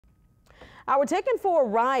Our Taken for a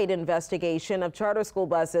Ride investigation of charter school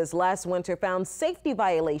buses last winter found safety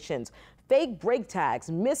violations, fake brake tags,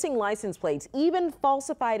 missing license plates, even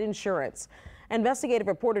falsified insurance. Investigative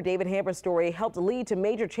reporter David Hammer's story helped lead to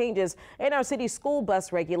major changes in our city's school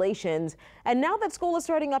bus regulations. And now that school is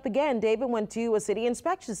starting up again, David went to a city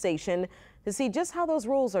inspection station to see just how those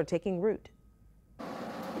rules are taking root.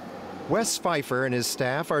 Wes Pfeiffer and his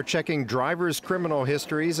staff are checking drivers' criminal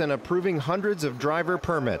histories and approving hundreds of driver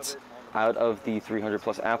permits. Out of the 300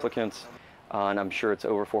 plus applicants, and I'm sure it's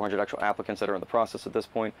over 400 actual applicants that are in the process at this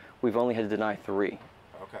point, we've only had to deny 3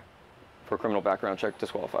 for criminal background check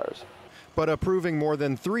disqualifiers. But approving more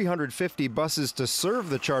than 350 buses to serve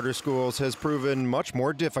the charter schools has proven much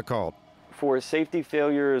more difficult. For safety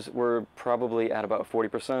failures, we're probably at about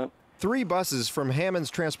 40%. 3 buses from Hammond's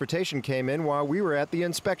Transportation came in while we were at the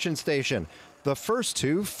inspection station. The first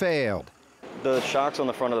 2 failed. The shocks on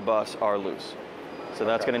the front of the bus are loose, so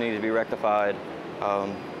that's going to need to be rectified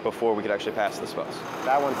before we could actually pass this bus.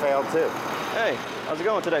 That one failed too. Hey, how's it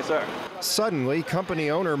going today, sir? Suddenly, company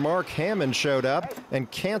owner Mark Hammond showed up and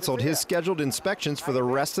canceled his scheduled inspections for the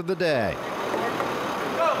rest of the day.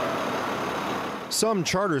 Some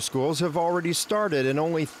charter schools have already started and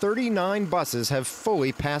only 39 buses have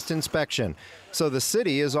fully passed inspection. So the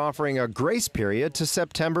city is offering a grace period to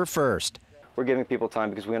September 1st. We're giving people time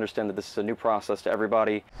because we understand that this is a new process to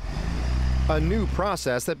everybody. A new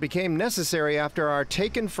process that became necessary after our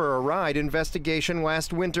Taken for a Ride investigation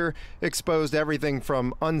last winter exposed everything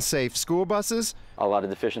from unsafe school buses, a lot of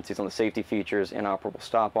deficiencies on the safety features, inoperable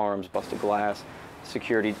stop arms, busted glass,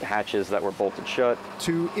 security hatches that were bolted shut,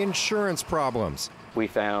 to insurance problems. We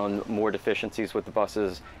found more deficiencies with the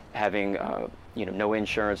buses having no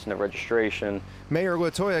insurance, no registration. Mayor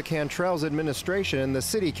Latoya Cantrell's administration and the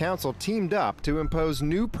city council teamed up to impose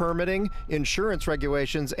new permitting, insurance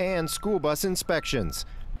regulations, and school bus inspections.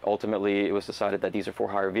 Ultimately, it was decided that these are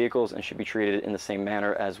for-hire vehicles and should be treated in the same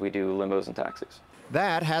manner as we do limos and taxis.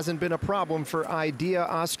 That hasn't been a problem for Idea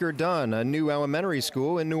Oscar Dunn, a new elementary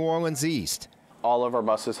school in New Orleans East. All of our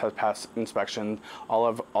buses have passed inspection. All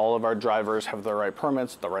of our drivers have the right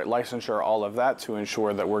permits, the right licensure, all of that to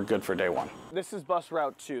ensure that we're good for day one. This is bus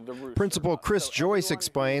route 2, the route. Principal Chris Joyce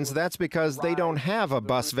explains that's because they don't have a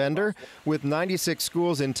bus vendor. With 96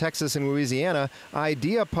 schools in Texas and Louisiana,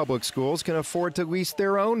 Idea Public Schools can afford to lease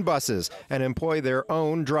their own buses and employ their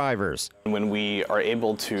own drivers. When we are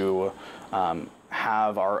able to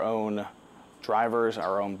have our own drivers,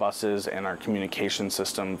 our own buses, and our communication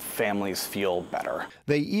system, families feel better.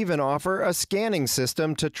 They even offer a scanning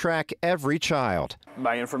system to track every child.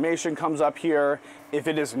 My information comes up here. If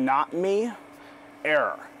it is not me,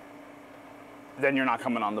 error, then you're not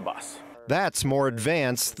coming on the bus. That's more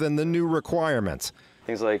advanced than the new requirements.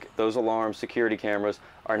 Things like those alarms, security cameras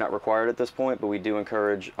are not required at this point, but we do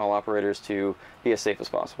encourage all operators to be as safe as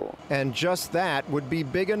possible. And just that would be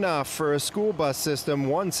big enough for a school bus system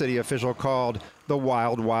one city official called the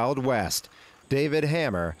Wild Wild West. David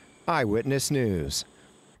Hammer, Eyewitness News.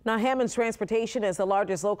 Now, Hammond's Transportation is the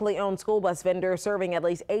largest locally owned school bus vendor, serving at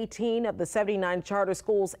least 18 of the 79 charter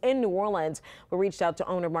schools in New Orleans. We reached out to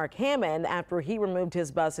owner Mark Hammond after he removed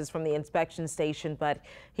his buses from the inspection station, but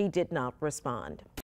he did not respond.